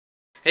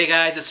Hey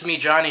guys, it's me,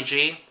 Johnny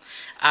G.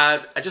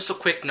 Just a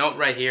quick note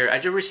right here. I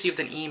just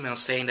received an email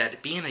saying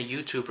that being a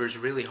YouTuber is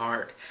really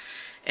hard.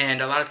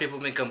 And a lot of people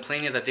have been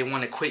complaining that they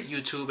want to quit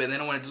YouTube and they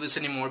don't want to do this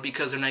anymore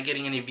because they're not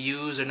getting any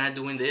views, they're not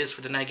doing this,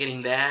 or they're not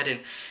getting that,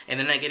 and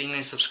they're not getting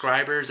any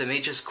subscribers, and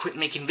they just quit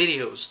making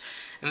videos.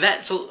 And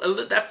that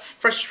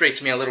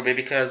frustrates me a little bit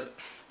because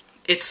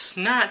it's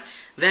not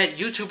that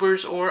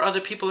YouTubers or other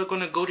people are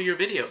going to go to your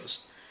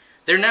videos.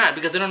 They're not,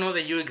 because they don't know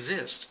that you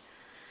exist.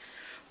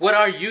 What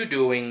are you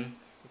doing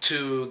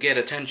to get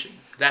attention?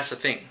 That's the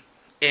thing.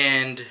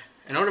 And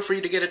in order for you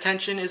to get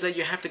attention is that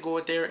you have to go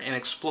out there and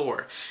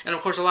explore. And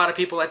of course a lot of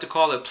people like to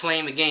call it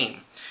playing the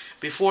game.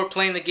 Before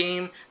playing the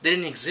game, they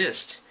didn't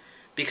exist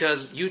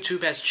because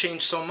YouTube has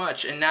changed so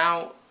much, and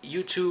now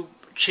YouTube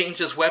changed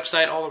this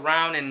website all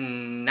around,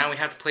 and now we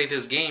have to play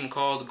this game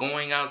called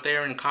going out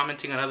there and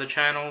commenting on other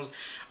channels,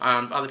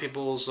 other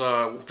people's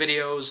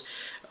videos,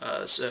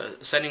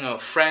 sending a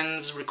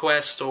friend's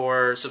request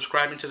or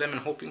subscribing to them and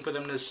hoping for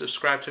them to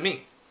subscribe to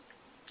me.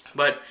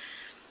 But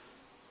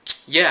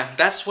yeah,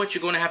 that's what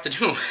you're going to have to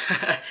do.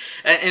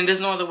 and there's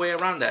no other way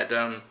around that.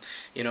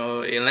 You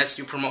know, unless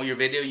you promote your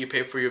video, you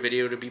pay for your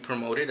video to be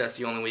promoted. That's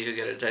the only way you can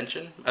get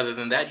attention. Other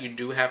than that, you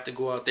do have to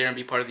go out there and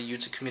be part of the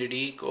YouTube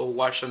community. Go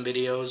watch some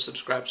videos,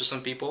 subscribe to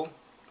some people.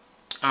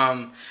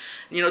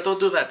 You know, don't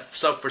do that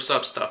sub for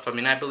sub stuff. I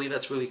mean, I believe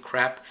that's really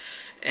crap.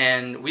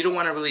 And we don't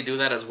want to really do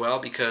that as well,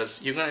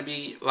 because you're going to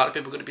be, a lot of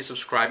people are going to be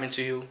subscribing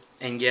to you,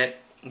 and yet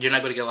you're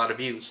not going to get a lot of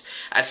views.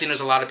 I've seen there's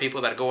a lot of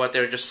people that go out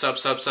there and just sub,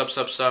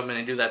 and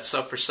they do that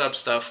sub for sub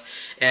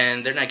stuff,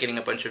 and they're not getting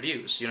a bunch of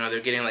views. You know,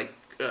 they're getting like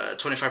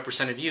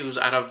 25% of views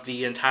out of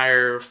the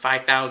entire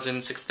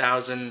 5,000,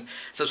 6,000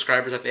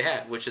 subscribers that they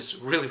have, which is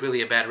really,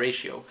 really a bad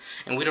ratio.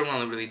 And we don't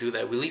want to really do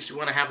that. At least we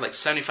want to have like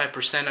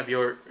 75% of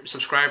your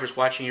subscribers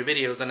watching your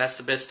videos, and that's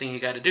the best thing you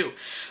got to do.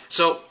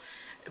 So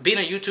being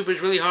a YouTuber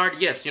is really hard.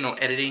 Yes, you know,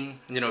 editing,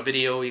 you know,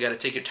 video, you got to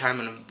take your time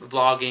in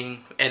vlogging,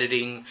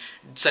 editing,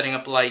 setting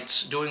up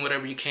lights, doing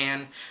whatever you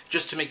can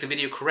just to make the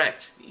video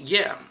correct.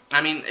 Yeah,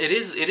 I mean, it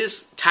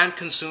is time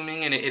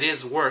consuming and it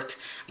is work,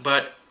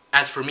 but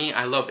as for me,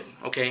 I love it,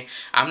 okay?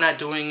 I'm not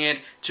doing it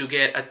to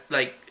get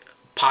like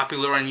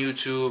popular on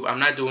YouTube. I'm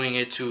not doing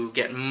it to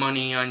get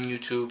money on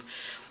YouTube.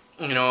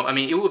 You know, I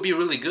mean, it would be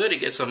really good to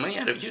get some money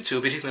out of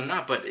YouTube, believe it or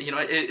not, but you know,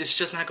 it's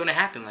just not going to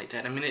happen like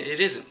that. I mean,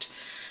 it isn't.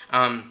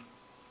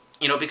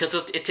 You know, because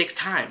it takes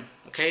time,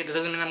 okay? That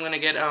doesn't mean I'm going to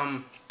get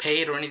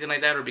paid or anything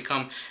like that, or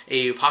become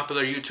a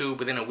popular YouTube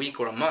within a week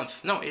or a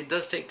month. No, it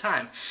does take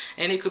time.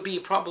 And it could be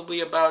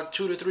probably about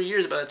 2 to 3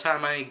 years by the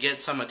time I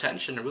get some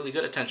attention, a really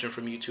good attention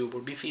from YouTube,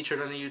 or be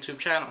featured on a YouTube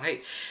channel.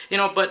 Hey, you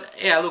know, but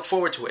yeah, I look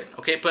forward to it,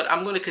 okay? But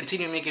I'm going to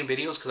continue making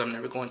videos because I'm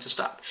never going to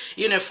stop.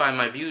 Even if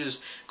my views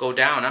go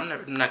down,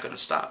 I'm not going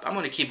to stop. I'm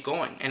going to keep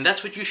going. And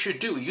that's what you should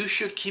do. You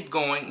should keep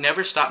going,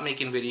 never stop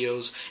making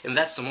videos, and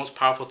that's the most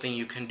powerful thing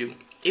you can do.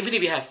 Even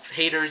if you have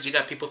haters, you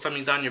got people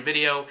thumbing down your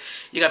video,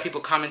 you got people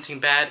commenting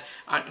bad,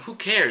 who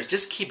cares?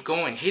 Just keep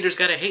going. Haters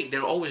gotta hate.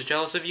 They're always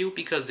jealous of you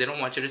because they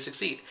don't want you to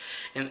succeed.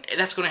 And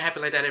that's going to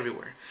happen like that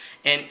everywhere.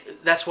 And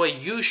that's why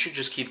you should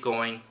just keep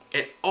going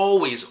and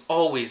always,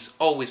 always,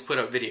 always put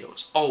up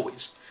videos.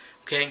 Always.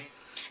 Okay?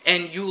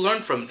 And you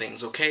learn from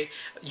things, okay?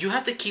 You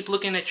have to keep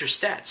looking at your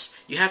stats.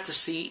 You have to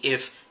see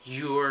if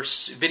your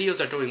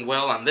videos are doing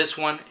well on this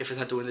one, if it's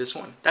not doing this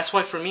one. That's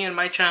why for me and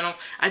my channel,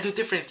 I do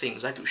different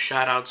things. I do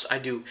shoutouts, I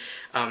do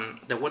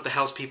the what the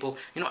hell's people.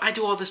 You know, I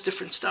do all this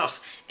different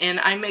stuff. And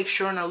I make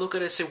sure and I look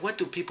at it and say, what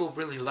do people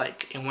really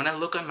like? And when I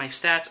look at my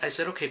stats, I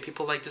said, okay,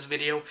 people like this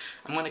video,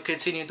 I'm going to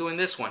continue doing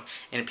this one.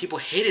 And if people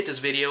hated this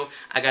video,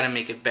 I got to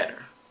make it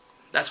better.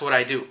 That's what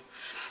I do.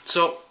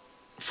 So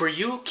for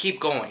you, keep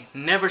going.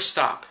 Never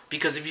stop.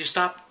 Because if you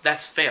stop,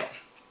 that's fail.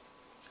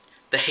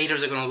 The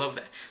haters are going to love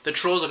that. The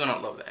trolls are going to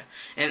love that.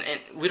 And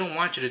we don't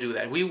want you to do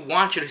that. We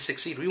want you to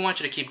succeed. We want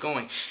you to keep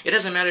going. It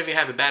doesn't matter if you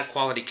have a bad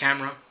quality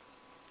camera.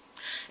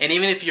 And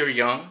even if you're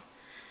young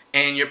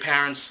and your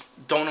parents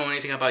don't know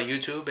anything about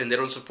YouTube and they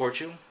don't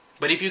support you.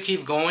 But if you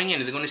keep going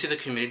and they're going to see the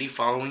community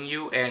following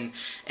you, and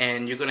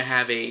you're going to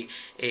have a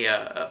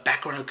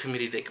background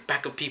community, like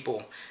backup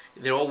people,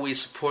 they're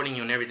always supporting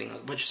you and everything, a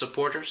bunch of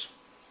supporters,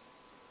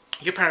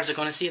 your parents are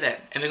going to see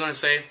that. And they're going to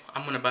say,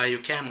 I'm going to buy you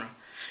a camera.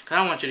 Because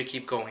I want you to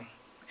keep going.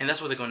 And that's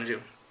what they're going to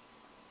do.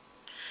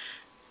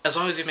 As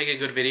long as you make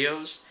good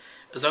videos,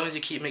 as long as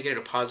you keep making it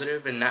a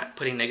positive and not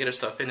putting negative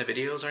stuff in the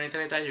videos or anything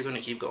like that, you're going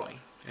to keep going.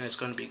 And it's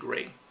going to be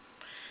great.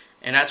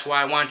 And that's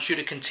why I want you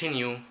to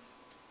continue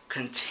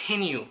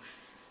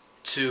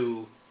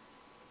to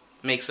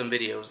make some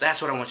videos.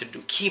 That's what I want you to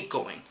do. Keep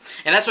going.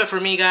 And that's why for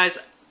me, guys,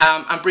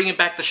 I'm bringing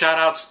back the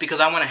shoutouts because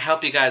I want to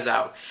help you guys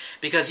out.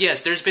 Because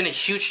yes, there's been a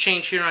huge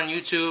change here on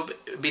YouTube.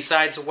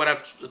 Besides what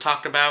I've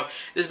talked about,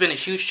 there's been a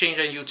huge change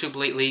on YouTube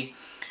lately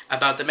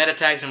about the meta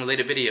tags and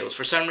related videos.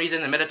 For some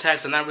reason, the meta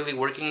tags are not really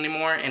working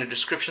anymore, and the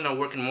description are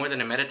working more than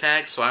the meta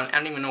tags. So I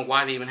don't even know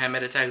why they even have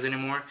meta tags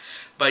anymore.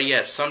 But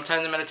yes,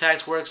 sometimes the meta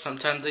tags work,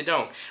 sometimes they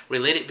don't.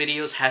 Related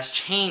videos has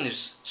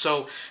changed.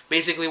 So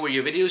basically where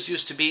your videos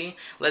used to be,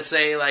 let's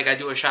say like I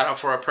do a shout out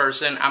for a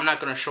person, I'm not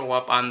going to show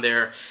up on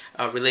their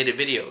related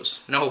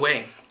videos. No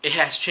way. It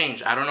has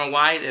changed. I don't know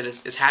why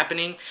it's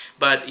happening,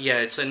 but yeah,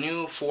 it's a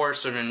new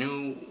force and a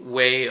new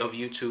way of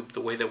YouTube,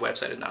 the way the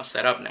website is now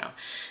set up now.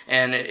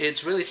 And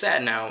it's really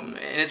sad now, and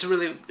it's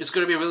going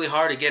to be really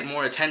hard to get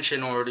more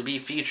attention or to be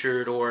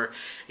featured or,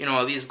 you know,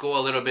 at least go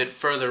a little bit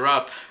further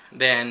up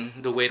than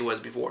the way it was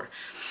before.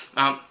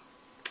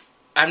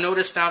 I've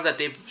noticed now that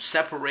they've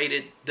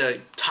separated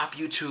the top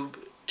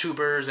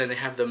YouTubers and they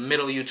have the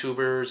middle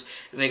YouTubers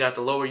and they got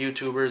the lower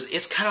YouTubers.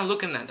 It's kind of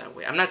looking that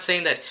way. I'm not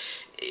saying that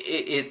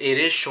it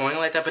is showing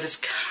like that, but it's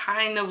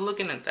kind of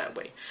looking at that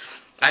way.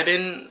 I've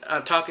been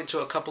talking to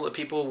a couple of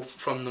people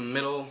from the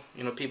middle,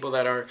 you know, people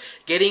that are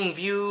getting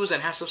views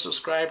and have some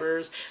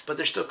subscribers, but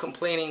they're still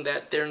complaining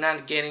that they're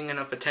not getting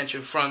enough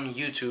attention from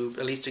YouTube,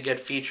 at least to get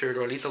featured,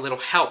 or at least a little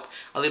help,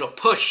 a little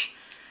push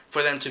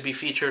for them to be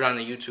featured on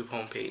the YouTube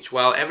homepage.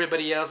 While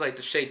everybody else, like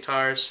the Shade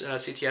Tars,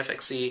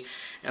 CTFXC,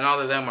 and all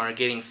of them are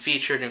getting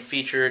featured and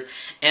featured.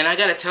 And I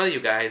gotta tell you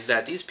guys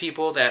that these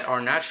people that are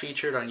not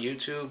featured on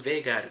YouTube,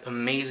 they got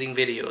amazing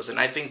videos.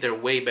 And I think they're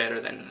way better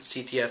than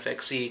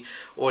CTFXC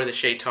or the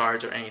Shade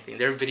Tars or anything.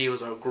 Their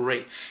videos are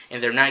great.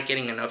 And they're not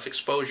getting enough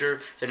exposure.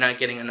 They're not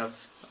getting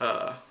enough,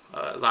 a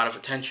lot of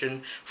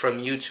attention from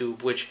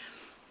YouTube, which,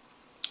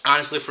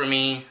 honestly, for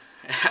me,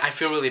 I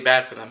feel really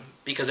bad for them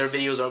because their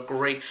videos are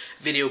great,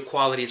 video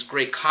quality is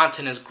great,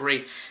 content is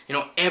great, you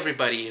know,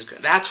 everybody is good.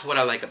 That's what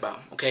I like about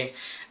them, okay?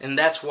 And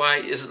that's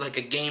why it's like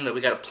a game that we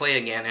gotta play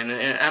again, and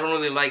I don't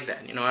really like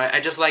that, you know. I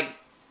just like,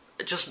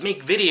 just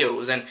make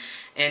videos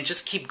and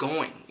just keep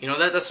going, you know.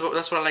 That's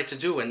what I like to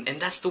do, and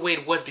that's the way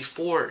it was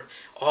before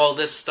all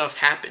this stuff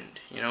happened,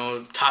 you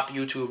know, top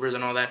YouTubers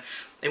and all that.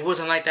 It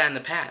wasn't like that in the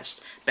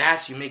past.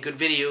 You make good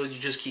videos, you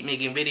just keep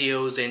making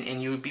videos,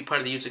 and you be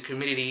part of the YouTube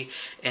community,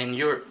 and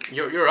you're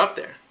up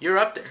there. You're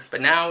up there.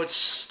 But now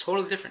it's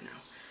totally different now.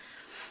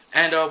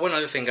 And one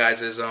other thing,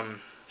 guys, is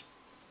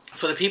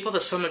for the people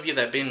that some of you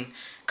that have been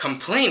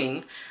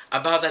complaining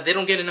about that they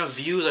don't get enough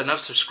views, enough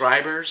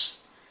subscribers,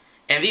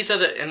 and these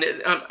other and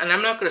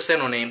I'm not gonna say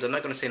no names. I'm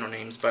not gonna say no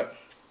names, but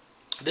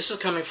this is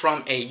coming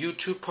from a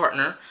YouTube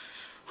partner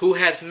who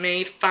has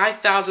made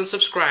 5,000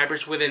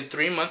 subscribers within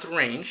 3-month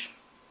range,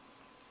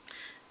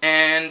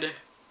 and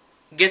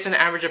gets an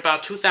average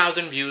about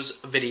 2,000 views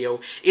a video,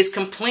 is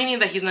complaining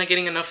that he's not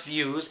getting enough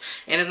views,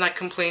 and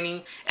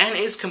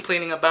is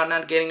complaining about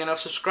not getting enough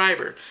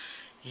subscribers.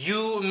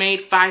 You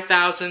made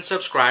 5,000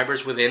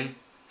 subscribers within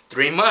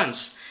 3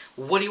 months.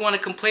 What do you want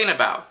to complain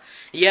about?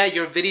 Yeah,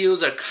 your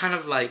videos are kind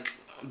of like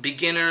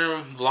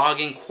beginner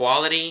vlogging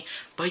quality,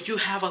 but you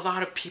have a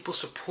lot of people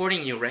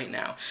supporting you right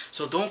now.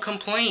 So don't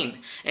complain,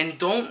 and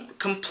don't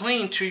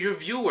complain to your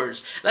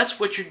viewers. That's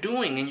what you're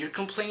doing, and you're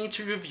complaining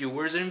to your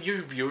viewers, and your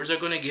viewers are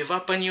going to give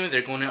up on you, and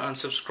they're going to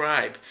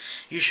unsubscribe.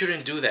 You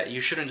shouldn't do that.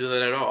 You shouldn't do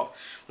that at all.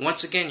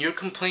 Once again, you're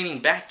complaining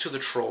back to the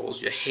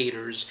trolls, your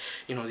haters,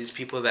 you know, these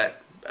people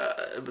that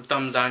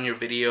thumbs down your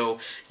video.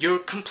 You're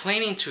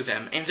complaining to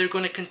them, and they're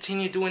going to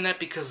continue doing that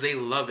because they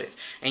love it.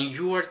 And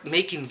you are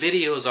making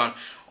videos on,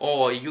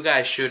 oh, you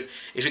guys should,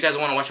 if you guys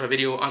want to watch my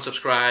video,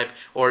 unsubscribe,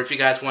 or if you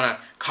guys want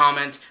to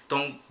comment,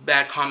 don't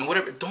bad comment,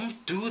 whatever.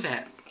 Don't do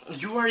that.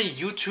 You are a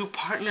YouTube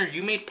partner.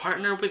 You made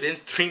partner within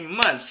 3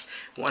 months,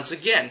 once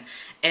again.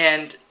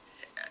 And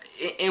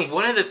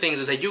one of the things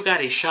is that you got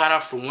a shout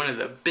out from one of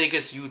the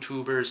biggest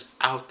YouTubers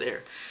out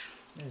there.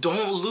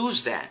 Don't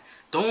lose that.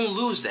 Don't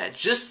lose that.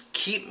 Just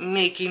keep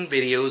making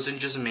videos and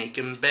just make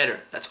them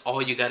better. That's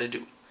all you got to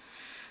do.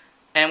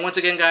 And once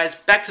again, guys,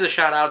 back to the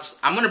shoutouts.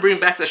 I'm going to bring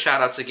back the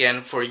shoutouts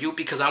again for you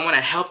because I want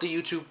to help the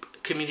YouTube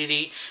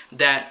community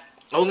that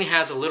only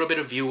has a little bit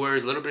of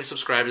viewers, a little bit of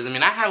subscribers. I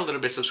mean, I have a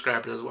little bit of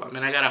subscribers as well. I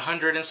mean, I got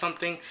 100 and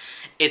something.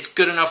 It's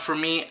good enough for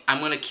me. I'm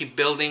going to keep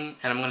building,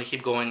 and I'm going to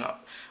keep going up.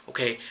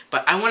 Okay,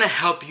 but I want to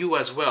help you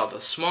as well, the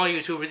small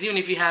YouTubers. Even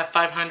if you have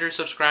 500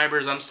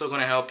 subscribers, I'm still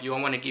going to help you.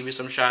 I want to give you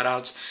some shout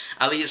outs,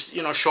 at least,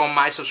 you know, show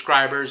my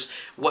subscribers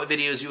what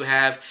videos you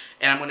have,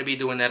 and I'm going to be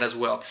doing that as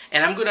well.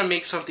 And I'm going to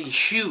make something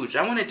huge.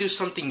 I want to do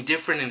something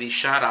different in these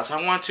shout outs.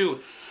 I want to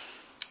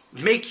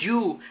make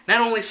you not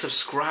only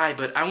subscribe,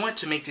 but I want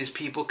to make these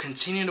people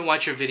continue to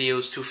watch your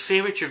videos, to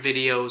favorite your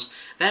videos.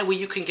 That way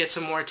you can get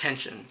some more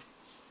attention.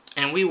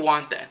 And we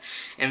want that.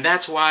 And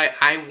that's why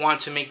I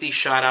want to make these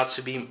shoutouts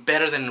to be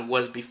better than it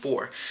was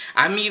before.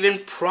 I'm even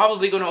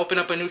probably going to open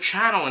up a new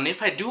channel. And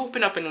if I do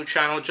open up a new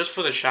channel just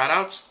for the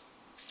shoutouts,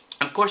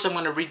 of course I'm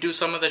going to redo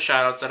some of the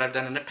shoutouts that I've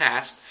done in the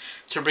past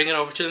to bring it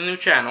over to the new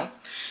channel.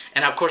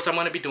 And of course I'm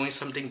going to be doing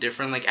something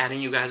different, like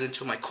adding you guys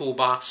into my cool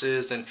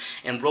boxes and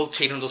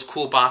rotating those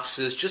cool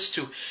boxes just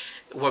to,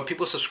 when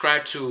people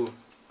subscribe to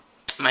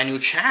my new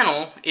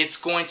channel, it's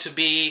going to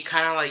be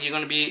kind of like you're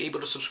going to be able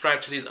to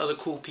subscribe to these other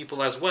cool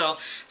people as well.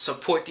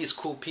 Support these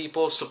cool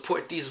people,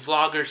 support these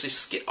vloggers, these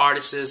skit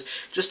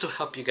artists, just to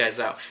help you guys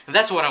out. And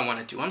that's what I want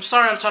to do. I'm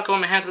sorry I'm talking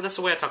with my hands, but that's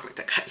the way I talk like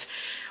that, guys.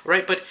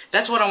 Right? But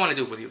that's what I want to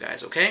do with you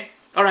guys, okay?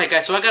 Alright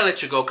guys, so I gotta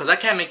let you go because I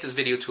can't make this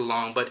video too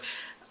long, but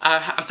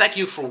I'm thank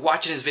you for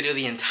watching this video,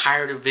 the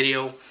entire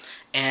video,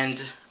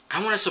 and I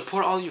want to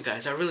support all you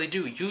guys. I really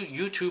do. You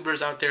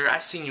YouTubers out there,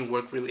 I've seen you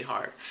work really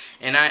hard,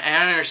 and I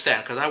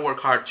understand because I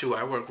work hard too.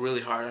 I work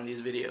really hard on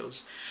these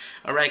videos.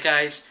 Alright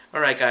guys,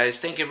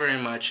 thank you very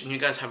much, and you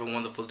guys have a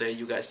wonderful day.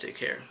 You guys take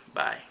care.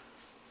 Bye.